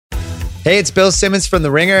Hey, it's Bill Simmons from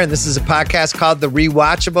The Ringer, and this is a podcast called The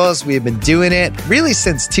Rewatchables. We have been doing it really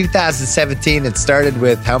since 2017. It started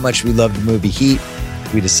with how much we love the movie Heat.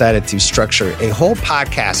 We decided to structure a whole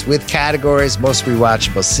podcast with categories: most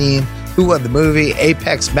rewatchable scene, who won the movie,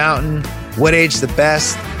 Apex Mountain, what age the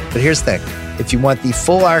best. But here's the thing. If you want the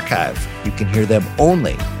full archive, you can hear them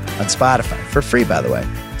only on Spotify, for free, by the way.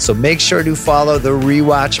 So make sure to follow The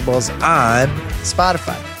Rewatchables on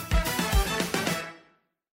Spotify.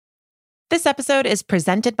 This episode is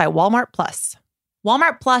presented by Walmart Plus.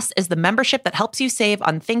 Walmart Plus is the membership that helps you save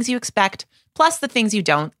on things you expect, plus the things you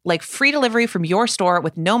don't, like free delivery from your store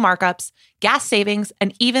with no markups, gas savings,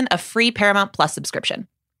 and even a free Paramount Plus subscription.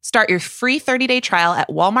 Start your free 30-day trial at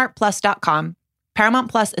walmartplus.com. Paramount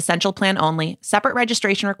Plus Essential Plan only. Separate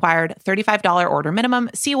registration required. $35 order minimum.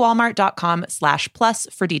 See walmart.com/plus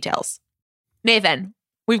for details. Nathan,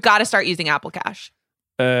 we've got to start using Apple Cash.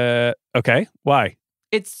 Okay. Why?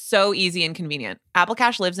 It's so easy and convenient. Apple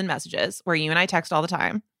Cash lives in Messages, where you and I text all the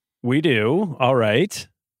time. We do. All right.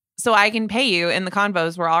 So I can pay you in the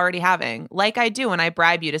convos we're already having, like I do when I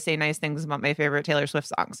bribe you to say nice things about my favorite Taylor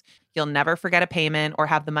Swift songs. You'll never forget a payment or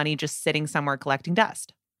have the money just sitting somewhere collecting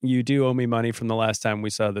dust. You do owe me money from the last time we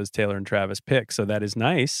saw those Taylor and Travis pics, so that is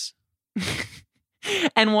nice.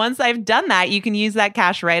 And once I've done that, you can use that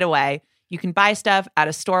cash right away. You can buy stuff at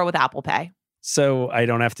a store with Apple Pay. So I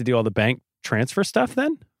don't have to do all the bank transfer stuff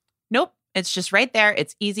then? Nope. It's just right there.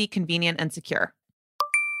 It's easy, convenient, and secure.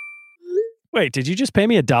 Wait, did you just pay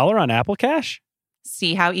me $1 on Apple Cash?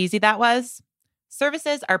 See how easy that was?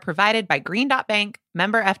 Services are provided by Green Dot Bank,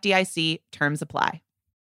 member FDIC. Terms apply.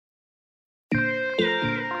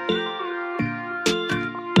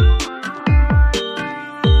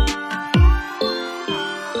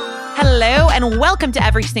 Hello and welcome to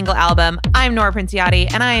Every Single Album. I'm Nora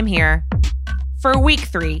Princiotti and I am here for week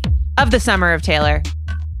 3 of the Summer of Taylor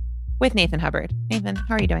with Nathan Hubbard. Nathan,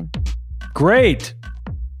 how are you doing? Great.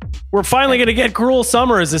 We're finally going to get Cruel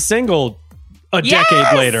Summer as a single a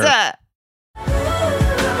decade later.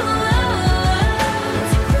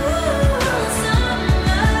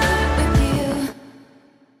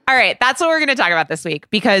 All right, that's what we're going to talk about this week,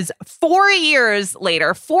 because 4 years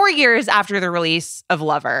later, 4 years after the release of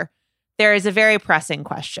Lover, there is a very pressing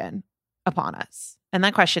question upon us. And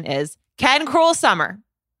that question is, can Cruel Summer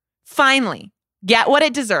finally get what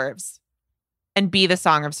it deserves and be the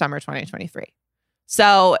song of summer 2023?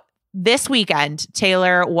 So this weekend,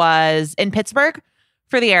 Taylor was in Pittsburgh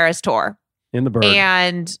for the Eras Tour. In the Berg.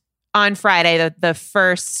 And on Friday, the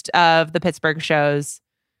first of the Pittsburgh shows,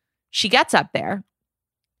 she gets up there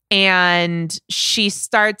and she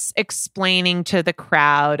starts explaining to the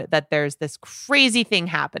crowd that there's this crazy thing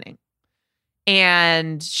happening.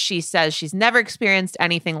 And she says she's never experienced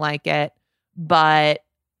anything like it, but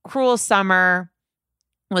Cruel Summer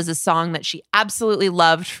was a song that she absolutely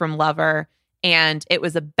loved from Lover. And it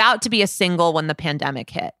was about to be a single when the pandemic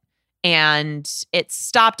hit. And it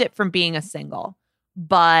stopped it from being a single.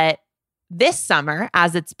 But this summer,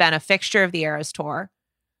 as it's been a fixture of the Eras Tour,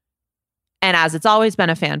 and as it's always been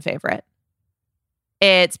a fan favorite,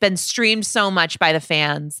 it's been streamed so much by the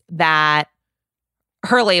fans that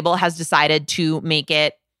her label has decided to make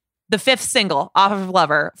it the 5th single off of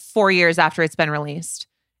Lover 4 years after it's been released.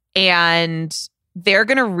 And they're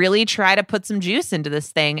going to really try to put some juice into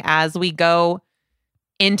this thing as we go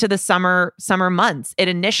into the summer months. It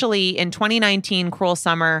initially, in 2019, Cruel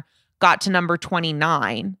Summer got to number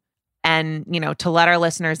 29. And, you know, to let our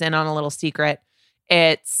listeners in on a little secret,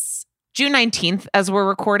 it's June 19th as we're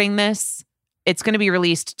recording this. It's going to be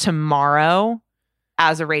released tomorrow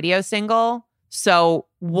as a radio single. So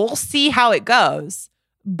we'll see how it goes.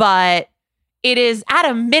 But it is, at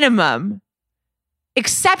a minimum,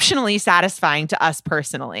 exceptionally satisfying to us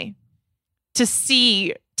personally to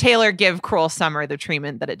see Taylor give Cruel Summer the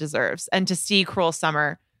treatment that it deserves, and to see Cruel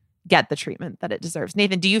Summer get the treatment that it deserves.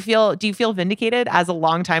 Nathan, do you feel vindicated as a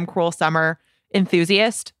longtime Cruel Summer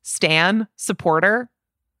enthusiast, stan, supporter?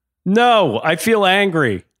 No, I feel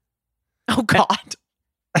angry. Oh, God.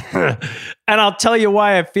 And I'll tell you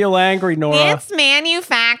why I feel angry, Nora. It's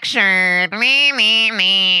manufactured.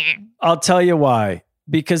 I'll tell you why.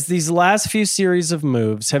 Because these last few series of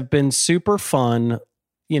moves have been super fun,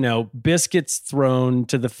 you know, biscuits thrown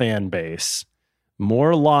to the fan base.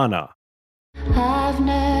 More Lana. I've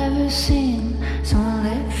never seen someone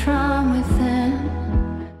lit from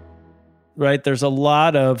within. Right? There's a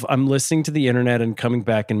lot of, I'm listening to the internet and coming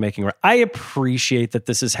back and making, I appreciate that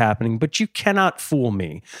this is happening, but you cannot fool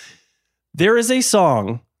me. There is a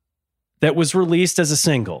song that was released as a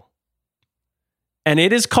single, and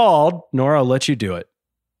it is called, Nora, I'll let you do it.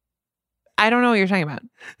 I don't know what you're talking about.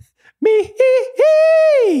 Me.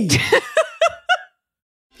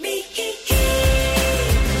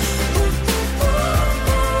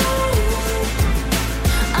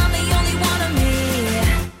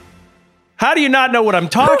 How do you not know what I'm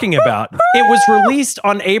talking about? It was released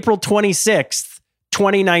on April 26th,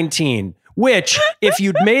 2019, which, if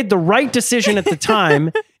you'd made the right decision at the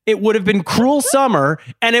time, it would have been Cruel Summer,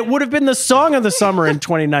 and it would have been the song of the summer in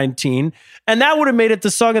 2019. And that would have made it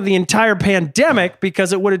the song of the entire pandemic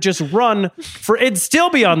because it would have just run for, it'd still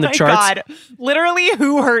be on the charts. God, literally,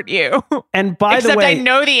 who hurt you? And by Except the way, I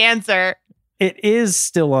know the answer. it is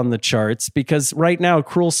still on the charts because right now,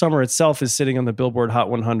 Cruel Summer itself is sitting on the Billboard Hot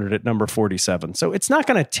 100 at number 47. So it's not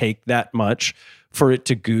going to take that much for it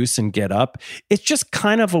to goose and get up. It's just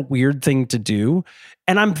kind of a weird thing to do.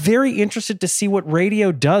 And I'm very interested to see what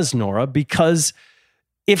radio does, Nora, because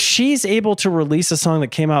if she's able to release a song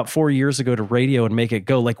that came out 4 years ago to radio and make it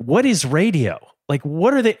go, like, what is radio? Like,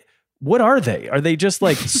 what are they? What are they? Are they just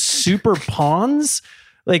like super pawns?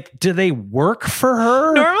 Like, do they work for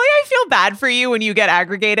her? Normally, I feel bad for you when you get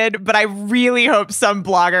aggregated, but I really hope some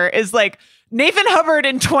blogger is like, Nathan Hubbard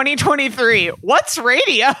in 2023. What's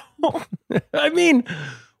radio? I mean,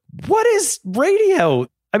 what is radio?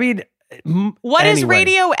 I mean, what is anyway.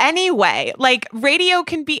 radio anyway? Like, radio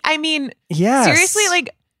can be, I mean, Yes. seriously,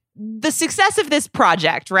 like the success of this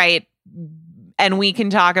project, right? And we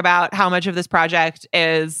can talk about how much of this project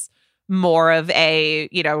is more of a,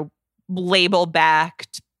 you know, label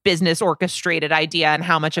backed, business orchestrated idea, and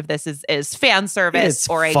how much of this is fan service It's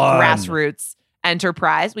or a fun. grassroots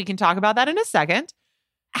enterprise. We can talk about that in a second.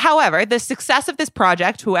 However, the success of this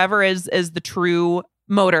project, whoever is the true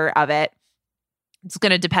motor of it, it's going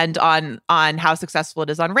to depend on how successful it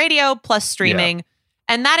is on radio plus streaming.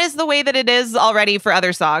 And that is the way that it is already for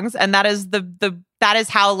other songs. And that is that is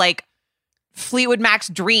how like Fleetwood Mac's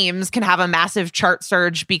Dreams can have a massive chart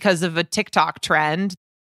surge because of a TikTok trend.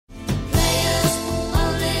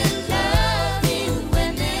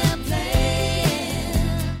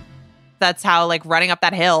 That's how like Running Up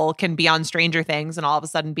That Hill can be on Stranger Things and all of a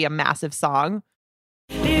sudden be a massive song.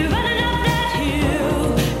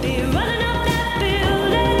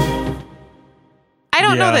 I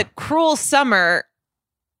don't know that Cruel Summer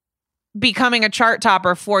becoming a chart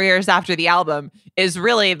topper 4 years after the album is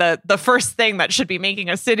really the first thing that should be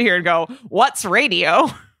making us sit here and go, what's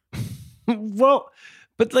radio? Well,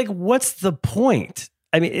 but like, what's the point?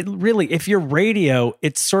 I mean, it really, if you're radio,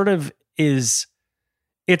 it sort of is,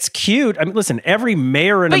 it's cute. I mean, listen, every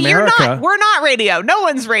mayor in America. We're not radio. No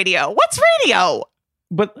one's radio. What's radio?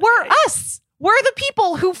 But We're us. We're the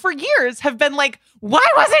people who for years have been like, why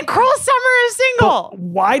wasn't Cruel Summer a single? But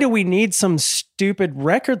why do we need some stupid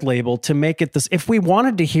record label to make it this? If we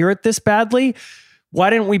wanted to hear it this badly,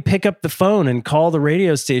 why didn't we pick up the phone and call the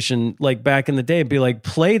radio station like back in the day and be like,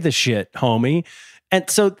 play the shit, homie? And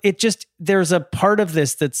so it just, there's a part of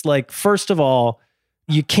this that's like, first of all,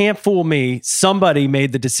 you can't fool me. Somebody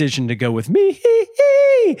made the decision to go with me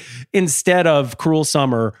instead of Cruel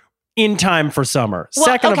Summer in time for summer. Well,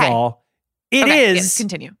 Second okay. of all, it Okay, is. yes,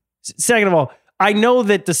 continue. Second of all, I know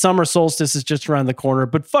that the summer solstice is just around the corner,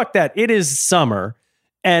 but fuck that. It is summer.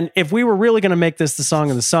 And if we were really going to make this the song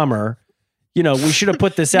of the summer, you know, we should have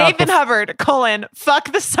put this out. Nathan Hubbard,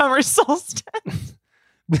 fuck the summer solstice.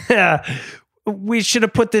 We should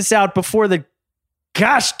have put this out before the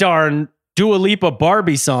gosh darn Dua Lipa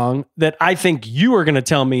Barbie song that I think you are going to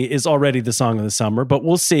tell me is already the song of the summer, but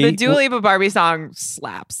we'll see. The Dua Lipa Barbie song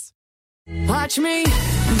slaps. Watch me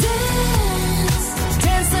dance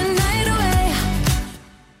the night away.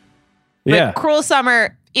 Yeah. But Cruel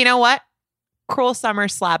Summer, you know what? Cruel Summer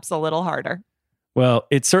slaps a little harder. Well,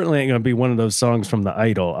 it certainly ain't going to be one of those songs from The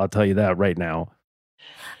Idol. I'll tell you that right now.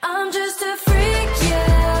 I'm just a freak,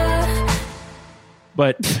 yeah.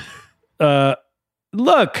 But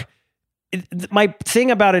look, my thing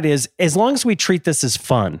about it is, as long as we treat this as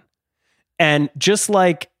fun, and just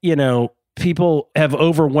like, you know, people have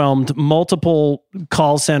overwhelmed multiple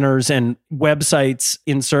call centers and websites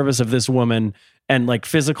in service of this woman, and like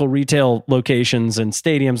physical retail locations and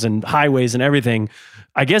stadiums and highways and everything,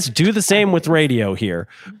 I guess do the same with radio here.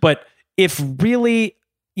 But if really,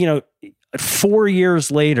 you know, 4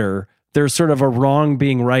 years later, there's sort of a wrong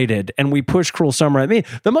being righted and we push Cruel Summer. I mean,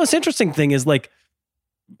 the most interesting thing is like,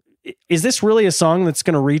 is this really a song that's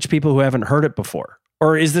going to reach people who haven't heard it before?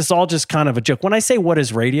 Or is this all just kind of a joke? When I say what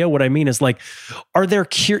is radio, what I mean is like, is there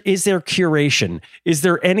curation? Is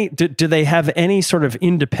there any, do they have any sort of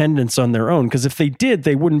independence on their own? Because if they did,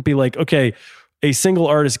 they wouldn't be like, okay, a single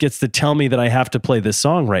artist gets to tell me that I have to play this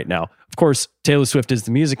song right now. Of course, Taylor Swift is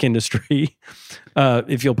the music industry,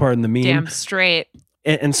 if you'll pardon the meme. Damn straight.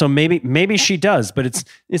 And so maybe she does, but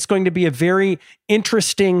it's going to be a very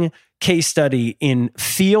interesting case study in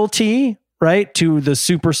fealty, right, to the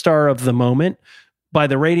superstar of the moment by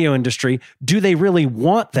the radio industry. Do they really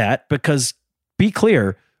want that? Because be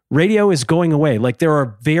clear, Radio is going away. Like there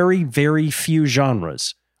are very, very few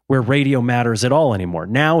genres where radio matters at all anymore.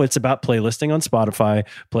 Now it's about playlisting on Spotify,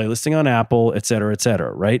 playlisting on Apple, et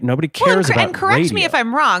cetera, right? Nobody cares about and correct radio. me if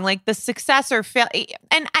I'm wrong. Like the success or fail,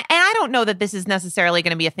 and I don't know that this is necessarily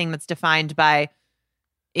going to be a thing that's defined by,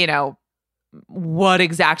 you know, what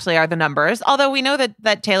exactly are the numbers. Although we know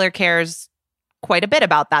that Taylor cares quite a bit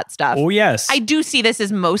about that stuff. Oh yes, I do see this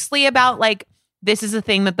as mostly about like this is a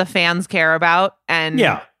thing that the fans care about, and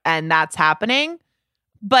that's happening.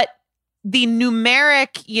 But the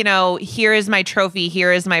numeric, you know, here is my trophy,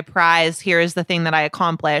 here is my prize, here is the thing that I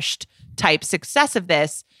accomplished type success of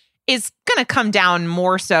this is going to come down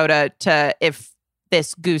more so to if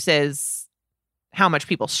this gooses how much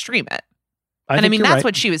people stream it. I mean, that's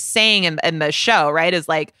what she was saying in the show, right? Is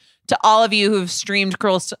like, to all of you who've streamed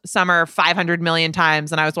Cruel Summer 500 million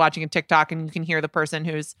times, and I was watching a TikTok and you can hear the person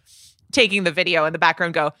who's taking the video in the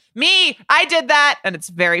background go, me, I did that. And it's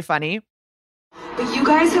very funny. But you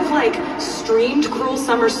guys have like streamed Cruel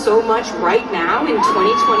Summer so much right now in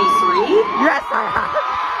 2023? Yes,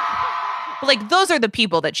 I have. Like those are the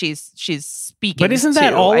people that she's speaking to. But isn't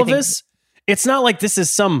that all of this? It's not like this is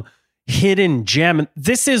some hidden gem.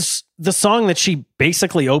 This is the song that she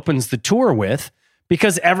basically opens the tour with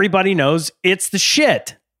because everybody knows it's the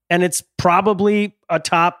shit. And it's probably a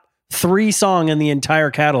top 3 song in the entire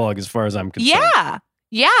catalog as far as I'm concerned.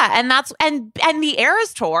 Yeah. And that's and the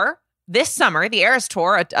Eras Tour this summer, the Eras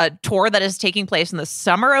Tour, a tour that is taking place in the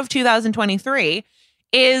summer of 2023,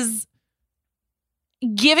 is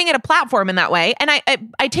giving it a platform in that way. And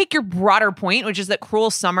I take your broader point, which is that Cruel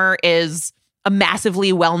Summer is a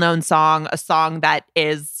massively well-known song, a song that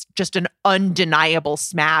is just an undeniable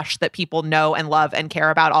smash that people know and love and care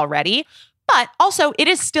about already. But also, it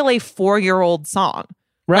is still a 4-year-old song.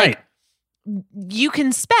 Right. Like, you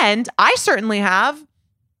can spend, I certainly have,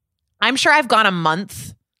 I'm sure I've gone a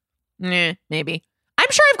month, maybe.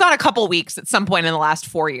 I'm sure I've gone a couple weeks at some point in the last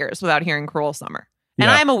 4 years without hearing Cruel Summer. And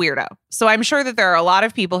I'm a weirdo. So I'm sure that there are a lot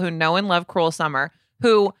of people who know and love Cruel Summer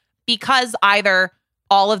who, because either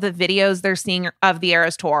all of the videos they're seeing of the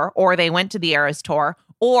Eras Tour, or they went to the Eras Tour,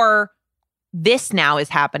 or this now is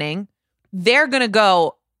happening, they're going to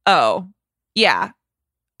go, oh, yeah,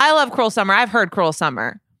 I love Cruel Summer. I've heard Cruel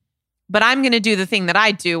Summer. But I'm going to do the thing that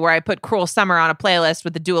I do where I put Cruel Summer on a playlist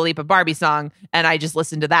with the Dua Lipa Barbie song, and I just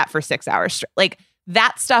listen to that for 6 hours straight. Like,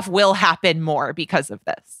 that stuff will happen more because of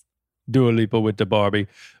this. Dua Lipa with the Barbie.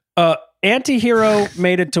 Antihero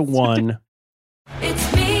made it to 1.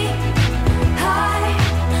 It's me. Hi,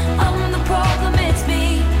 I'm the problem. It's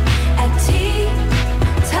me. At tea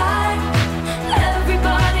time,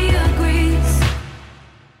 everybody agrees.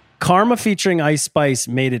 Karma featuring Ice Spice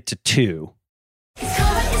made it to 2.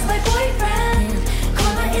 Karma is my boyfriend.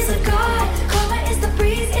 Karma is a god. Karma is the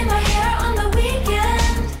breeze in my hair on the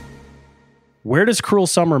weekend. Where does Cruel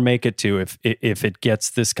Summer make it to if it gets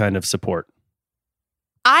this kind of support?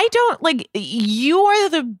 I don't, like, you are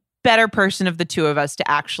the better person of the two of us to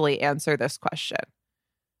actually answer this question.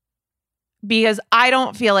 Because I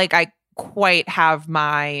don't feel like I quite have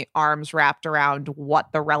my arms wrapped around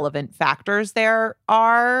what the relevant factors there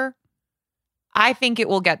are. I think it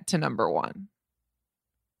will get to number 1.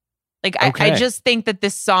 Like, Okay. I just think that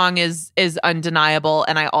this song is undeniable.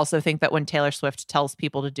 And I also think that when Taylor Swift tells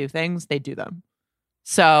people to do things, they do them.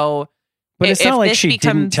 So, But it's if not like this she didn't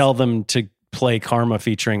becomes- tell them to play Karma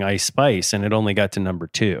featuring Ice Spice and it only got to number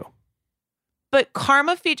 2. But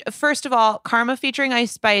first of all, Karma featuring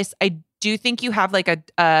Ice Spice, I do think you have like a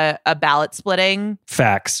ballot splitting.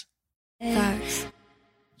 Facts. Facts.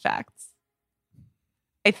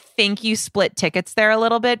 I think you split tickets there a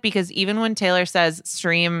little bit because even when Taylor says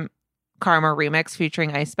stream Karma remix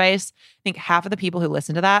featuring Ice Spice, I think half of the people who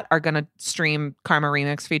listen to that are going to stream Karma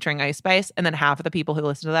remix featuring Ice Spice, and then half of the people who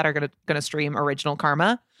listen to that are going to stream original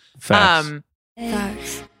Karma. Facts.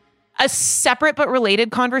 A separate but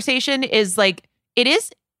related conversation is like, it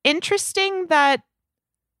is interesting that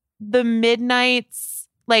the Midnights,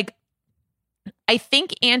 like, I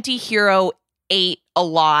think Antihero ate a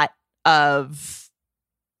lot of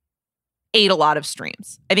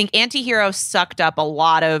streams. I think Antihero sucked up a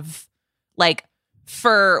lot of, like,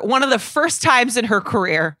 for one of the first times in her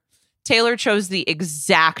career, Taylor chose the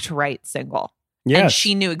exact right single. Yes. And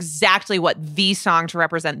she knew exactly what the song to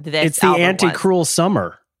represent this It's the album anti-Cruel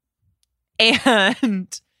Summer. was.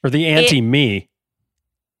 And Or the anti-me.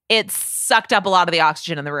 it sucked up a lot of the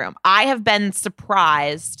oxygen in the room. I have been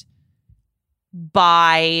surprised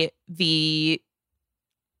by the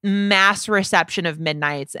mass reception of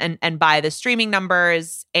Midnights and by the streaming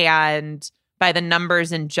numbers and by the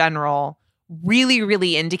numbers in general, really,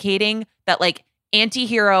 really indicating that, like,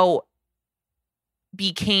 Antihero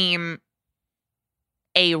became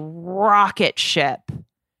a rocket ship.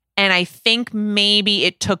 And I think maybe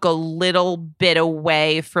it took a little bit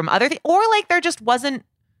away from other things, or like there just wasn't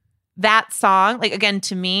that song. Like, again,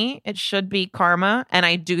 to me, it should be Karma. And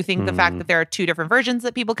I do think the fact that there are two different versions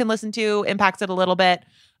that people can listen to impacts it a little bit.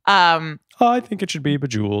 I think it should be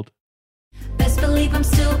Bejeweled. Best believe I'm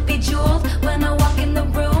still bejeweled. When I walk in the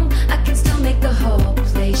room, I can still make the whole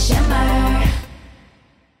place shimmer.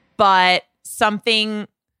 But something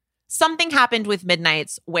happened with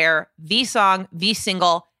Midnights where the song, the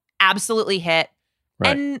single, absolutely hit.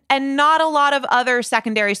 Right. And not a lot of other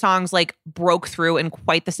secondary songs like broke through in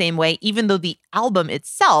quite the same way, even though the album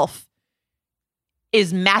itself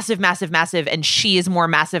is massive, massive, massive, and she is more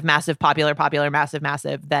massive, massive, popular, massive,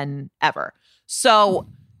 massive than ever. So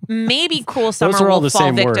maybe Cruel Summer Those are all will the fall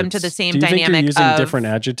same victim words. to the same Do you dynamic think you're using of different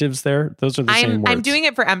adjectives there? Those are the same words. I'm doing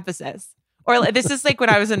it for emphasis. Or like, this is like when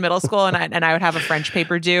I was in middle school and I would have a French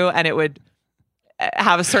paper due and it would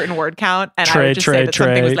have a certain word count and I would just say that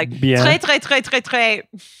something was like bien. très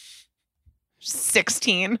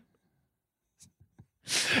 16.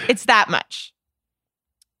 It's that much.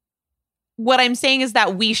 What I'm saying is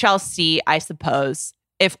that we shall see, I suppose,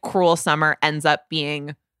 if Cruel Summer ends up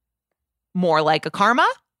being more like a Karma,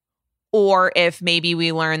 or if maybe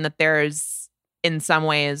we learn that there's, in some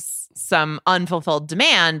ways, some unfulfilled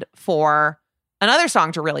demand for another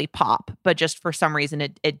song to really pop, but just for some reason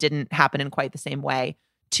it didn't happen in quite the same way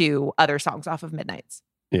to other songs off of Midnights.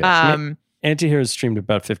 Yeah. Antihero has streamed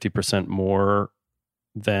about 50% more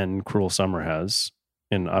than Cruel Summer has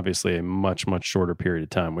in obviously a much, much shorter period of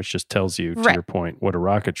time, which just tells you, to your point, what a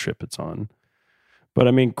rocket ship it's on. But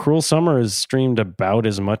I mean, Cruel Summer is streamed about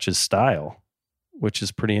as much as Style, which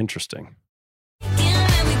is pretty interesting.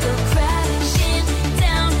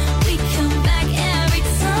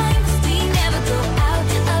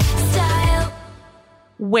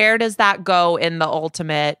 Where does that go in the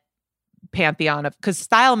ultimate pantheon of, because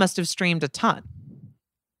Style must have streamed a ton.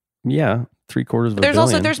 Yeah, 750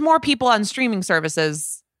 million. There's more people on streaming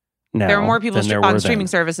services. Now there are more people on streaming then.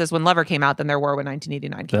 services when Lover came out than there were when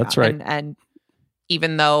 1989 came out. That's right. And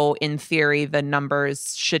even though in theory the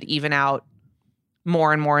numbers should even out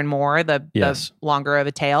more and more and more, the longer of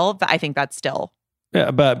a tail, I think that's still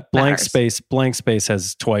but Blank matters. Space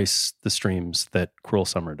has twice the streams that Cruel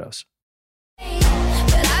Summer does. But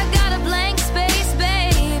I got a blank space,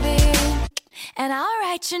 baby, and I'll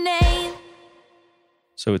write your name.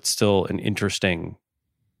 So it's still an interesting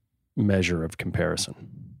measure of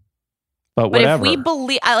comparison. But if whatever.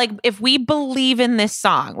 we believe in this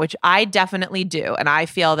song, which I definitely do, and I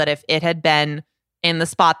feel that if it had been in the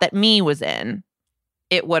spot that Me was in,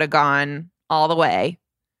 it would have gone all the way.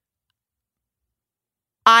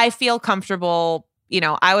 I feel comfortable,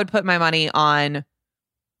 I would put my money on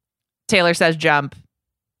Taylor Says Jump.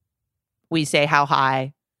 We Say How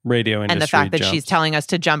High. Radio industry and the fact that jumps. she's telling us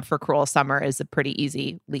to jump for Cruel Summer is a pretty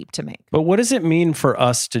easy leap to make. But what does it mean for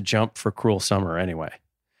us to jump for Cruel Summer anyway?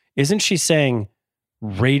 Isn't she saying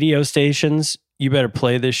radio stations, you better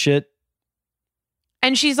play this shit?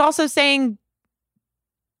 And she's also saying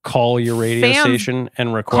call your radio fans station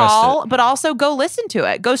and request it. But also go listen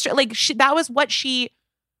to it. Go straight. Like that was what she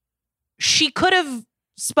could have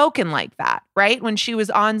spoken like that, right? When she was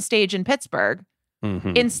on stage in Pittsburgh.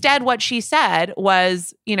 Mm-hmm. Instead, what she said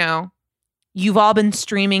was, you've all been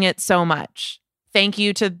streaming it so much. Thank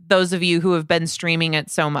you to those of you who have been streaming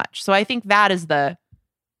it so much. So I think that's the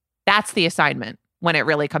assignment when it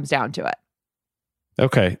really comes down to it.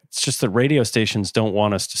 Okay. It's just that radio stations don't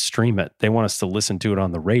want us to stream it. They want us to listen to it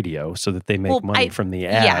on the radio so that they make money from the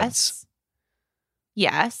ads.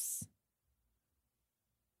 Yes.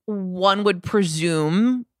 One would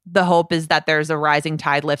presume the hope is that there's a rising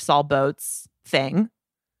tide lifts all boats thing.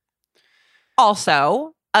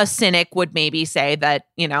 Also, a cynic would maybe say that,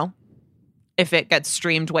 if it gets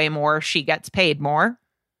streamed way more, she gets paid more.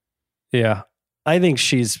 Yeah. I think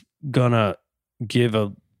she's gonna give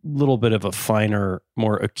a little bit of a finer,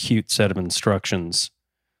 more acute set of instructions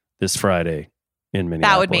this Friday in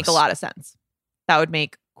Minneapolis. That would make a lot of sense. That would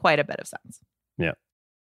make quite a bit of sense. Yeah.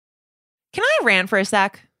 Can I rant for a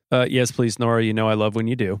sec? Yes, please, Nora. You know I love when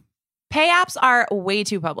you do. Pay apps are way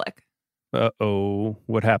too public. Uh-oh.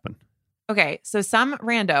 What happened? Okay, so some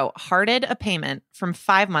rando hearted a payment from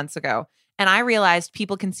 5 months ago, and I realized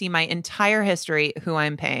people can see my entire history, who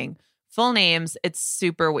I'm paying, full names. It's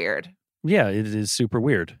super weird. Yeah, it is super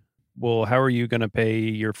weird. Well, how are you going to pay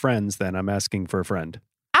your friends then? I'm asking for a friend.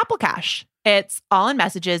 Apple Cash. It's all in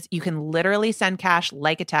messages. You can literally send cash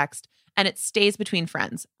like a text, and it stays between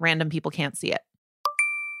friends. Random people can't see it.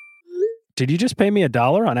 Did you just pay me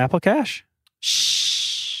 $1 on Apple Cash? Shh.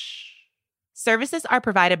 Services are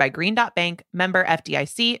provided by Green Dot Bank, member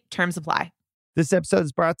FDIC. Terms apply. This episode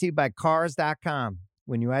is brought to you by Cars.com.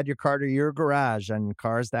 When you add your car to your garage on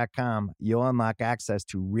Cars.com, you'll unlock access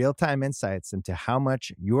to real-time insights into how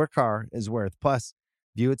much your car is worth. Plus,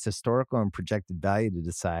 view its historical and projected value to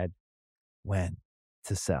decide when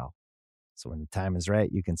to sell. So when the time is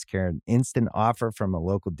right, you can secure an instant offer from a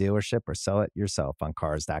local dealership or sell it yourself on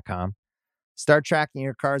Cars.com. Start tracking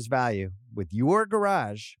your car's value with your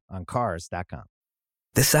garage on Cars.com.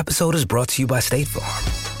 This episode is brought to you by State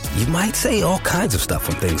Farm. You might say all kinds of stuff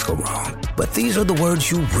when things go wrong, but these are the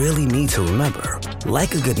words you really need to remember.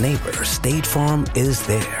 Like a good neighbor, State Farm is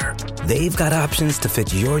there. They've got options to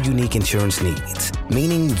fit your unique insurance needs,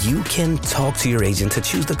 meaning you can talk to your agent to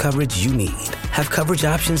choose the coverage you need. Have coverage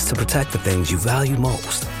options to protect the things you value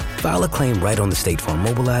most. File a claim right on the State Farm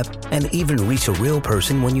mobile app and even reach a real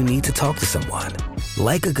person when you need to talk to someone.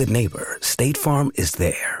 Like a good neighbor, State Farm is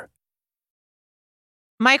there.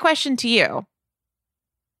 My question to you,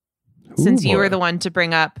 since you were the one to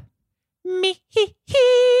bring up me,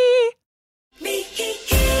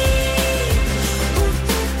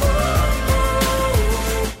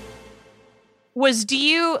 was do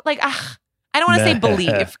you like, I don't want to say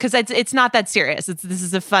believe because it's not that serious. This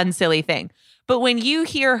is a fun, silly thing. But when you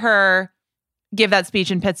hear her give that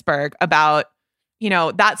speech in Pittsburgh about,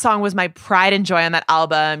 that song was my pride and joy on that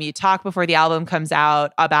album. You talk before the album comes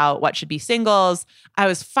out about what should be singles. I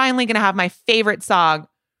was finally going to have my favorite song.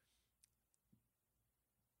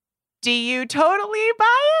 Do you totally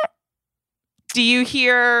buy it? Do you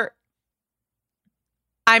hear,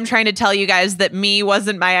 I'm trying to tell you guys that me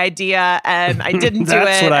wasn't my idea and I didn't do it.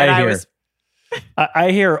 That's what I hear.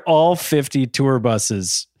 I hear all 50 tour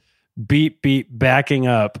buses beep, backing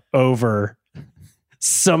up over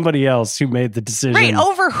somebody else who made the decision. Right,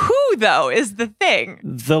 over who, though, is the thing.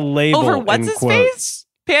 The label. Over what's his face?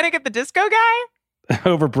 Panic at the Disco guy?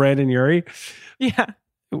 Over Brandon Urie? Yeah.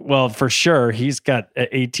 Well, for sure, he's got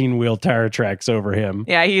 18-wheel tire tracks over him.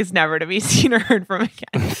 Yeah, he's never to be seen or heard from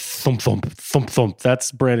again. Thump, thump, thump, thump.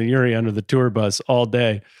 That's Brandon Urie under the tour bus all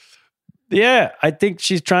day. Yeah, I think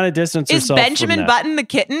she's trying to distance herself Is Benjamin from that. Button the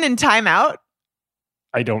kitten in Time Out?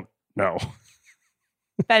 I don't know.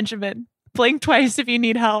 Benjamin, blink twice if you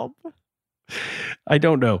need help. I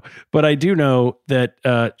don't know. But I do know that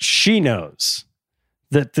she knows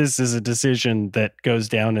that this is a decision that goes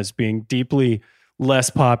down as being deeply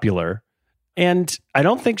less popular. And I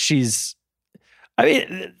don't think she's... I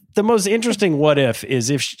mean, the most interesting what if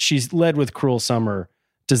is if she's led with Cruel Summer,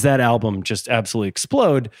 does that album just absolutely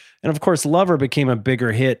explode? And of course, Lover became a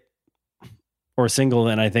bigger hit or single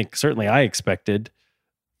than I think certainly I expected.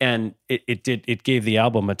 And it gave the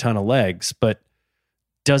album a ton of legs, but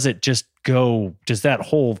does that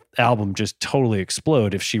whole album just totally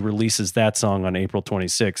explode if she releases that song on April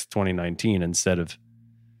 26th, 2019 instead of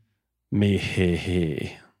Me He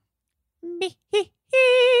He? Me He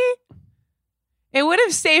He. It would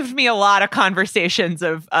have saved me a lot of conversations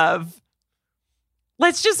of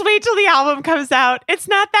let's just wait till the album comes out. It's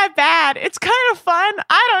not that bad. It's kind of fun.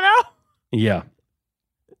 I don't know. Yeah.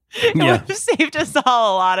 It would have saved us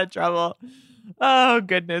all a lot of trouble. Oh,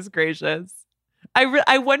 goodness gracious.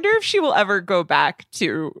 I wonder if she will ever go back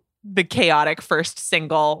to the chaotic first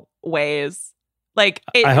single ways. Like,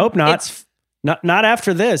 I hope not. Not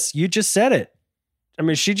after this. You just said it. I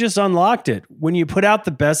mean, she just unlocked it. When you put out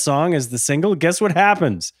the best song as the single, guess what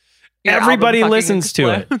happens? Everybody listens to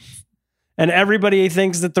it. And everybody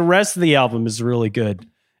thinks that the rest of the album is really good.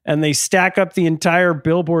 And they stack up the entire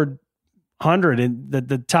Billboard 100 in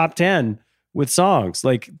the top 10 with songs.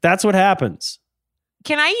 Like, that's what happens.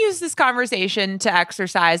 Can I use this conversation to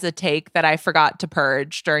exercise a take that I forgot to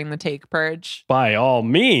purge during the take purge? By all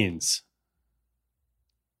means.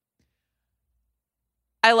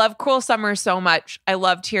 I love Cruel Summer so much. I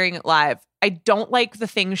loved hearing it live. I don't like the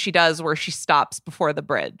thing she does where she stops before the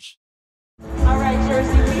bridge. All right,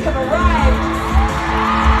 Jersey, we have arrived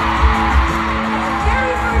at the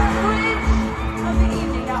very first bridge of the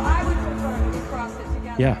evening. Now, I would prefer we cross it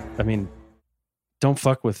together. Yeah, I mean, don't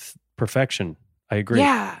fuck with perfection. I agree.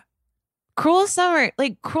 Yeah. Cruel Summer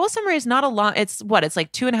is not a long, it's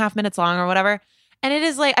like 2.5 minutes long or whatever. And it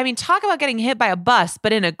is like, I mean, talk about getting hit by a bus,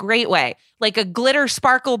 but in a great way. Like a glitter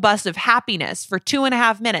sparkle bus of happiness for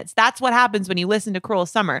 2.5 minutes. That's what happens when you listen to Cruel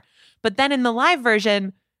Summer. But then in the live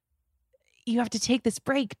version, you have to take this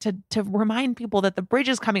break to remind people that the bridge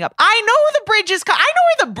is coming up. I know the bridge is I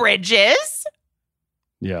know where the bridge is.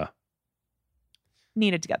 Yeah.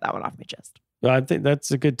 Needed to get that one off my chest. I think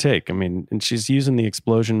that's a good take. I mean, and she's using the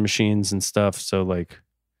explosion machines and stuff. So, like,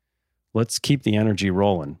 let's keep the energy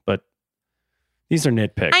rolling. But These are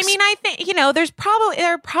nitpicks. I mean, I think,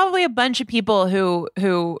 there are probably a bunch of people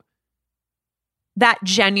who that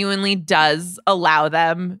genuinely does allow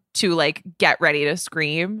them to like get ready to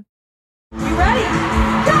scream. You ready?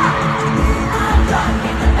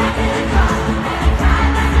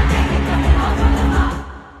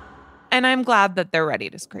 And I'm glad that they're ready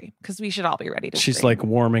to scream because we should all be ready to She's scream. like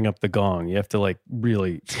warming up the gong. You have to like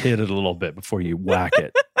really hit it a little bit before you whack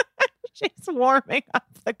it. She's warming up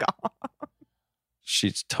the gong.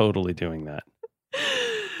 She's totally doing that.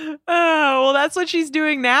 Oh, well, that's what she's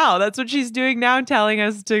doing now. That's what she's doing now, telling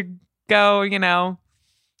us to go,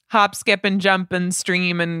 hop, skip, and jump and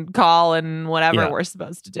stream and call and whatever we're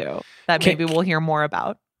supposed to do. That maybe we'll hear more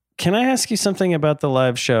about. Can I ask you something about the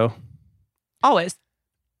live show? Always.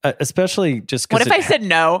 Especially just because. What if I said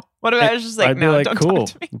no? What if I was just like, I'd be no, like, don't cool,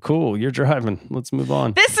 talk to me? cool. You're driving. Let's move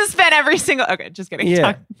on. This has been every single. Okay, just kidding.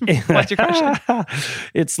 Yeah. What's your question?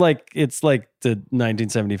 It's like the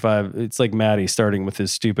 1975. It's like Maddie starting with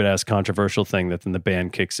his stupid ass controversial thing that then the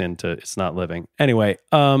band kicks into It's Not Living. Anyway,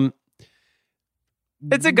 it's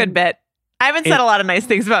a good bit. I haven't said a lot of nice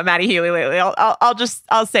things about Maddie Healy lately.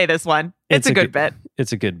 I'll say this one. It's a good bit.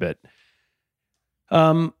 It's a good bit.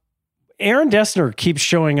 Aaron Dessner keeps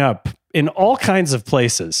showing up in all kinds of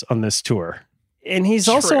places on this tour. And he's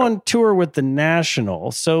also on tour with the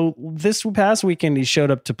National. So this past weekend, he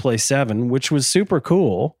showed up to play 7, which was super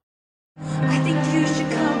cool. I think you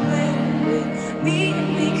should come with me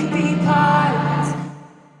and we could be pirates.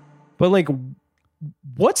 But like,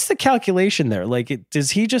 what's the calculation there? Like,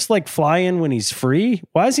 does he just like fly in when he's free?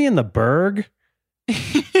 Why is he in the Berg?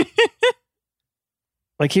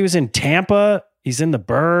 Like he was in Tampa. He's in the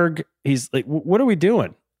Berg. He's like, what are we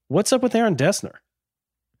doing? What's up with Aaron Dessner?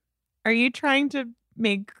 Are you trying to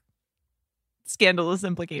make scandalous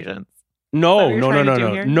implications? No. Okay.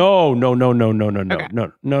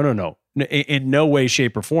 In no way,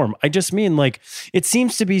 shape, or form. I just mean like it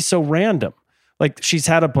seems to be so random. Like she's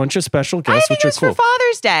had a bunch of special guests, I think which are it's cool. for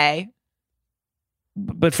Father's Day.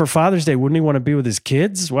 But for Father's Day, wouldn't he want to be with his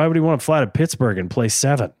kids? Why would he want to fly to Pittsburgh and play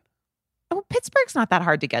 7? Oh, Pittsburgh's not that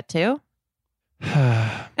hard to get to.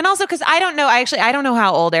 And also because I don't know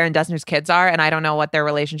how old Aaron Dessner's kids are, and I don't know what their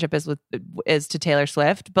relationship is to Taylor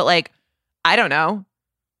Swift. But like, I don't know.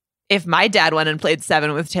 If my dad went and played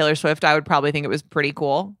 7 with Taylor Swift, I would probably think it was pretty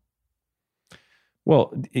cool.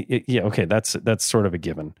 Well, yeah, okay, that's sort of a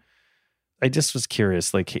given. I just was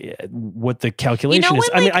curious, like, what the calculation is.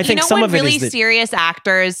 I mean, I think some of it is that serious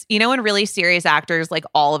actors, when really serious actors, like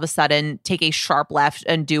all of a sudden take a sharp left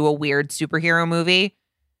and do a weird superhero movie.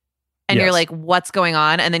 And you're like, what's going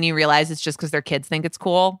on? And then you realize it's just because their kids think it's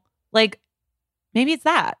cool. Like, maybe it's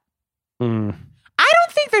that. I don't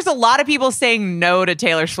think there's a lot of people saying no to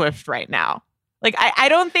Taylor Swift right now. Like, I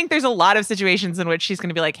don't think there's a lot of situations in which she's going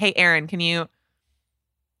to be like, hey, Aaron, can you,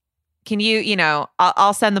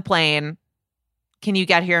 I'll send the plane. Can you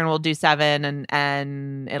get here and we'll do 7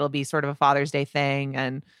 and it'll be sort of a Father's Day thing.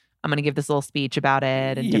 And I'm going to give this little speech about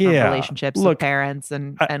it and different relationships with parents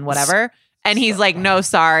and whatever. And he's like, no,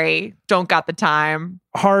 sorry, don't got the time.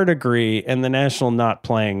 Hard agree. And the National not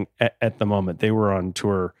playing at the moment. They were on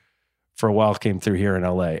tour for a while, came through here in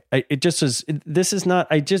LA. It just was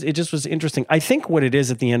interesting. I think what it is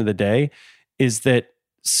at the end of the day is that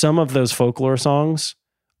some of those folklore songs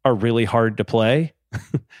are really hard to play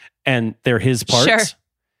and they're his parts. Sure.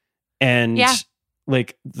 And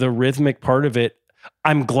like the rhythmic part of it,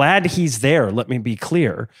 I'm glad he's there. Let me be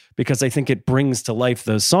clear, because I think it brings to life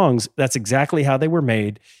those songs. That's exactly how they were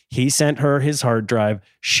made. He sent her his hard drive.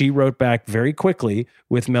 She wrote back very quickly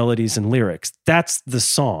with melodies and lyrics. That's the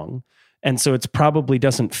song. And so it's probably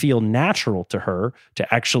doesn't feel natural to her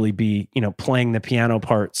to actually be, playing the piano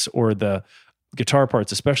parts or the guitar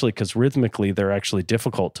parts, especially because rhythmically they're actually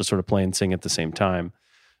difficult to sort of play and sing at the same time.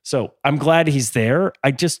 So I'm glad he's there. I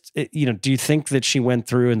just, do you think that she went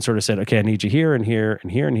through and sort of said, okay, I need you here and here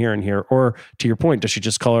and here and here and here? Or to your point, does she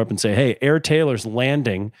just call her up and say, hey, Air Taylor's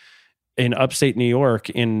landing in upstate New York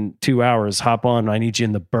in 2 hours. Hop on. I need you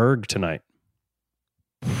in the Berg tonight.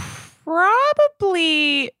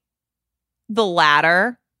 Probably the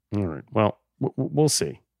latter. All right. Well, we'll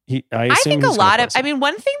see. I think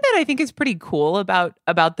one thing that I think is pretty cool about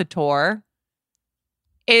the tour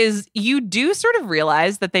is you do sort of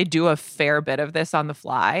realize that they do a fair bit of this on the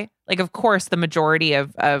fly. Like, of course, the majority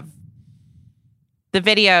of the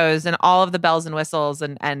videos and all of the bells and whistles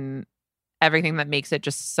and everything that makes it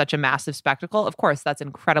just such a massive spectacle, of course, that's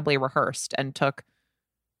incredibly rehearsed and took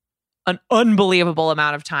an unbelievable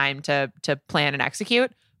amount of time to plan and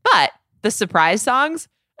execute. But the surprise songs,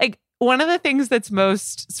 like one of the things that's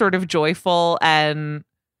most sort of joyful and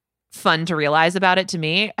fun to realize about it to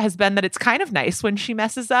me has been that it's kind of nice when she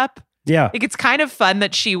messes up. Yeah. Like, it's kind of fun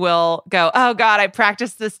that she will go, oh God, I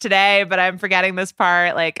practiced this today, but I'm forgetting this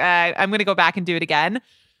part. Like, I'm going to go back and do it again.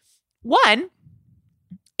 One,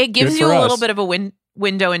 it gives Good you for a us. little bit of a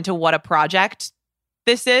window into what a project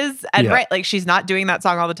this is. And Yeah. right, like, she's not doing that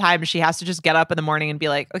song all the time. She has to just get up in the morning and be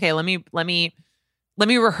like, okay, let me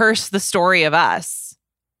rehearse the story of us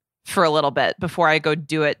for a little bit before I go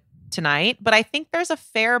do it tonight. But I think there's a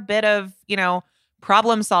fair bit of,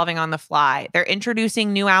 problem solving on the fly. They're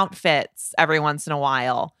introducing new outfits every once in a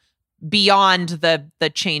while beyond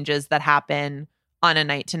the changes that happen on a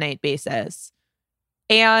night to night basis.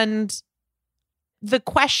 And the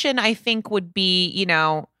question, I think, would be,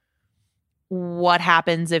 what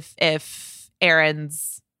happens if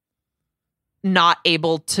Erin's not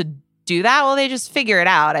able to do that? Well, they just figure it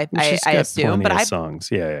out. I assume, but songs.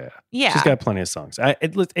 Yeah. Yeah. She's got plenty of songs.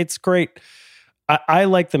 It's great. I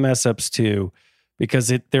like the mess ups too,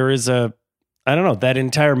 because there is that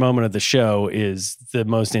entire moment of the show is the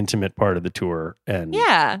most intimate part of the tour. And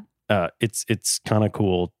yeah, it's kind of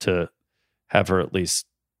cool to have her at least,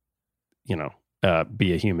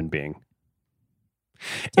 be a human being.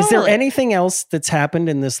 Is there Totally. anything else that's happened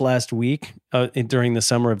in this last week during the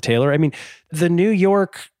summer of Taylor? I mean, the New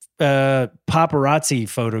York paparazzi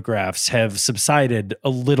photographs have subsided a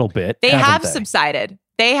little bit. they haven't have they? subsided.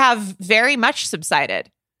 They have very much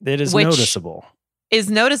subsided. It is which noticeable. Is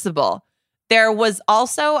noticeable. There was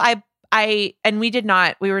also and we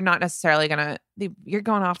were not necessarily gonna. You're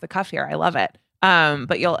going off the cuff here. I love it.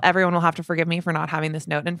 But everyone will have to forgive me for not having this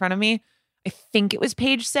note in front of me. I think it was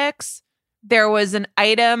page 6. There was an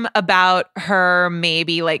item about her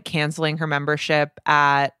maybe like canceling her membership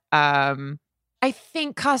at I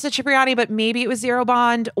think Casa Cipriani, but maybe it was Zero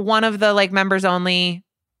Bond, one of the like members only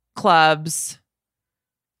clubs.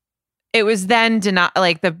 It was then denied.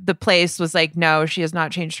 Like the place was like, no, she has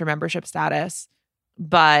not changed her membership status.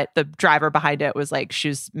 But the driver behind it was like, she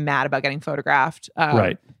was mad about getting photographed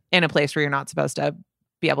Right. in a place where you're not supposed to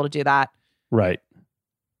be able to do that. Right.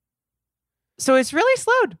 So it's really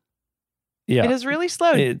slowed. Yeah. It is really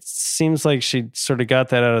slowed. It seems like she sort of got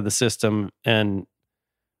that out of the system and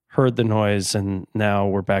heard the noise, and now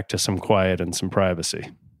we're back to some quiet and some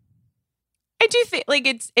privacy. I do think like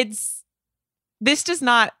I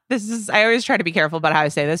always try to be careful about how I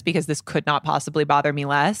say this because this could not possibly bother me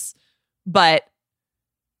less, but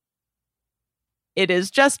it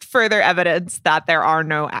is just further evidence that there are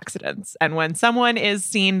no accidents. And when someone is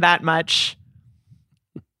seen that much,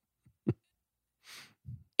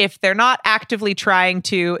 if they're not actively trying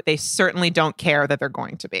to, they certainly don't care that they're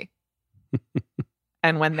going to be.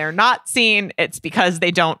 And when they're not seen, it's because they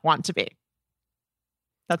don't want to be.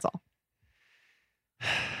 That's all.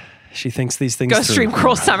 She thinks these things Go through. stream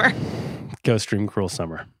Cruel Summer. Go stream Cruel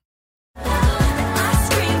Summer. I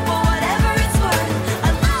scream for whatever it's worth.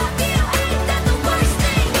 I love you, ain't that the worst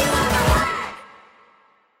thing you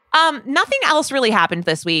ever heard? Nothing else really happened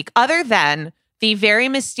this week other than the very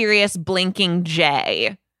mysterious blinking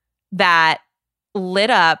J that lit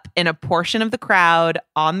up in a portion of the crowd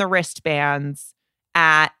on the wristbands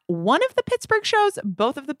at one of the Pittsburgh shows,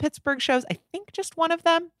 both of the Pittsburgh shows, I think just one of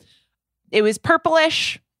them. It was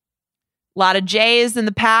purplish, a lot of J's in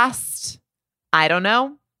the past. I don't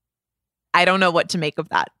know what to make of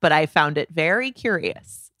that, but I found it very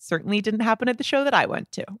curious. Certainly didn't happen at the show that I went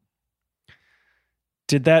to.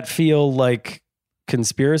 Did that feel like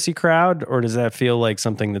conspiracy crowd, or does that feel like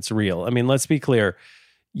something that's real? I mean, let's be clear.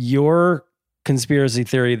 Your conspiracy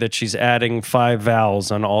theory that she's adding 5 vowels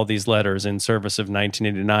on all these letters in service of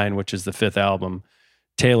 1989, which is the 5th album,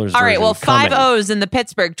 Taylor's All right, version well, 5 coming. O's in the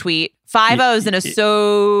Pittsburgh tweet. 5 O's in a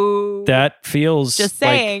so... That feels Just like-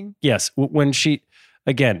 saying. yes. When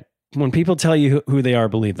when people tell you who they are,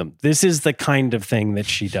 believe them. This is the kind of thing that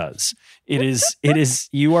she does. It is,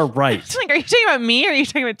 you are right. Like, are you talking about me or are you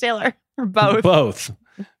talking about Taylor? Or both?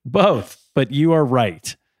 Both. But you are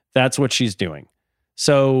right. That's what she's doing.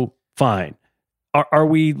 So fine. Are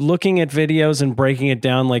we looking at videos and breaking it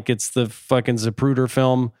down like it's the fucking Zapruder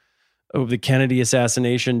film of the Kennedy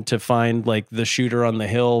assassination to find like the shooter on the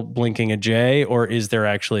hill blinking a J, or is there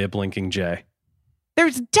actually a blinking J?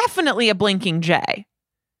 There's definitely a blinking J.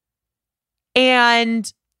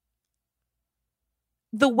 And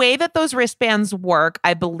the way that those wristbands work,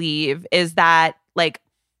 I believe, is that like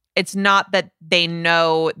it's not that they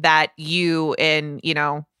know that you in,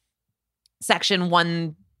 section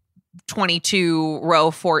 122,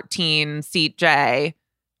 row 14, seat J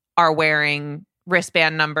are wearing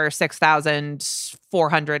wristband number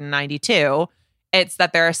 6,492. It's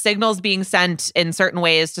that there are signals being sent in certain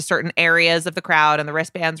ways to certain areas of the crowd and the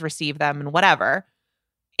wristbands receive them and whatever.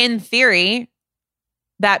 in theory,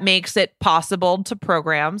 that makes it possible to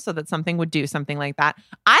program so that something would do something like that.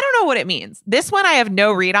 I don't know what it means. This one I have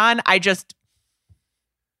no read on.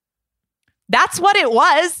 That's what it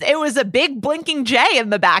was. It was a big blinking J in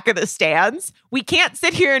the back of the stands. We can't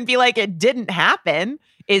sit here and be like, it didn't happen.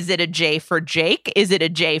 Is it a J for Jake? Is it a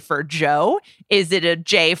J for Joe? Is it a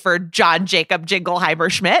J for John Jacob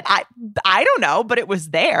Jingleheimer Schmidt? I don't know, but it was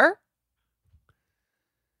there.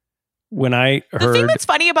 When I heard the thing that's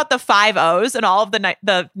funny about the 5 O's and all of the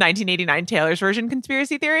 1989 Taylor's version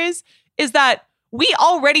conspiracy theories is that we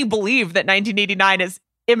already believe that 1989 is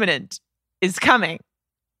imminent, is coming.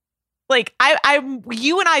 Like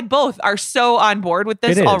you and I both are so on board with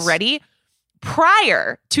this already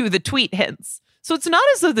prior to the tweet hints. So it's not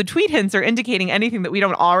as though the tweet hints are indicating anything that we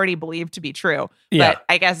don't already believe to be true. Yeah. But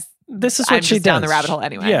I guess this is what I'm she just does. down the rabbit hole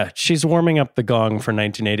anyway. Yeah, she's warming up the gong for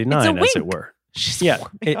 1989, as it were.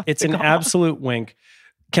 It's an absolute wink.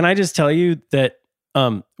 Can I just tell you that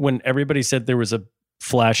when everybody said there was a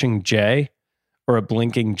flashing J or a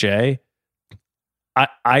blinking J,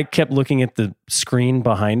 I kept looking at the screen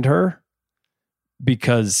behind her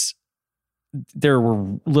because there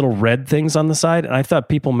were little red things on the side, and I thought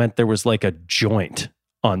people meant there was like a joint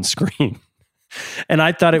on screen. And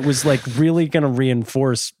I thought it was like really going to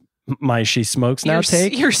reinforce my she smokes now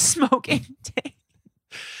take. Your smoking take.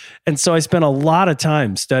 And so I spent a lot of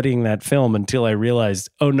time studying that film until I realized,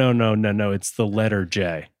 oh, no, it's the letter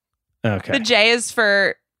J. Okay. The J is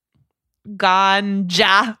for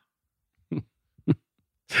ganja.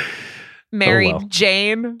 Mary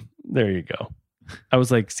Jane. There you go. I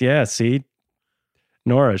was like, yeah, see?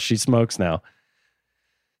 Nora, she smokes now.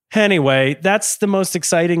 Anyway, that's the most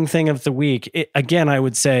exciting thing of the week. Again, I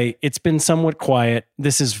would say it's been somewhat quiet.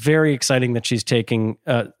 This is very exciting that she's taking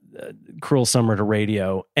Cruel Summer to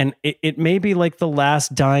radio. And it may be like the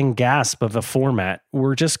last dying gasp of a format.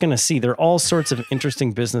 We're just going to see. There are all sorts of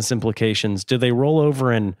interesting business implications. Do they roll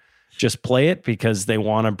over and just play it because they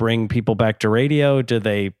want to bring people back to radio? Do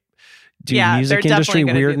they do music industry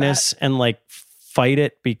weirdness and like fight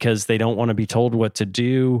it because they don't want to be told what to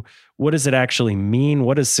do? What does it actually mean?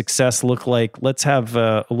 What does success look like? Let's have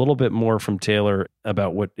a little bit more from Taylor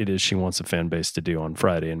about what it is she wants a fan base to do on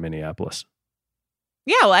Friday in Minneapolis.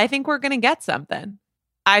 Yeah, well, I think we're going to get something.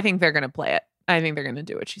 I think they're going to play it. I think they're going to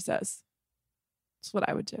do what she says. That's what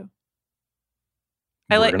I would do.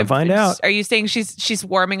 We're going to find out. Are you saying she's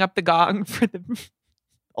warming up the gong for the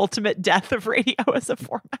ultimate death of radio as a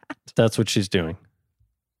format? That's what she's doing.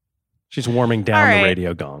 She's warming down the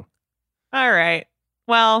radio gong. All right.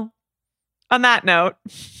 Well, on that note,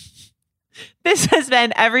 this has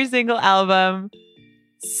been Every Single Album,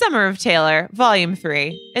 Summer of Taylor, Volume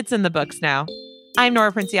 3. It's in the books now. I'm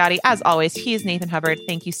Nora Princiotti. As always, he is Nathan Hubbard.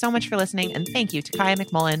 Thank you so much for listening, and thank you to Kaya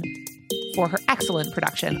McMullen for her excellent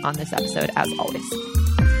production on this episode, as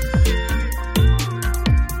always.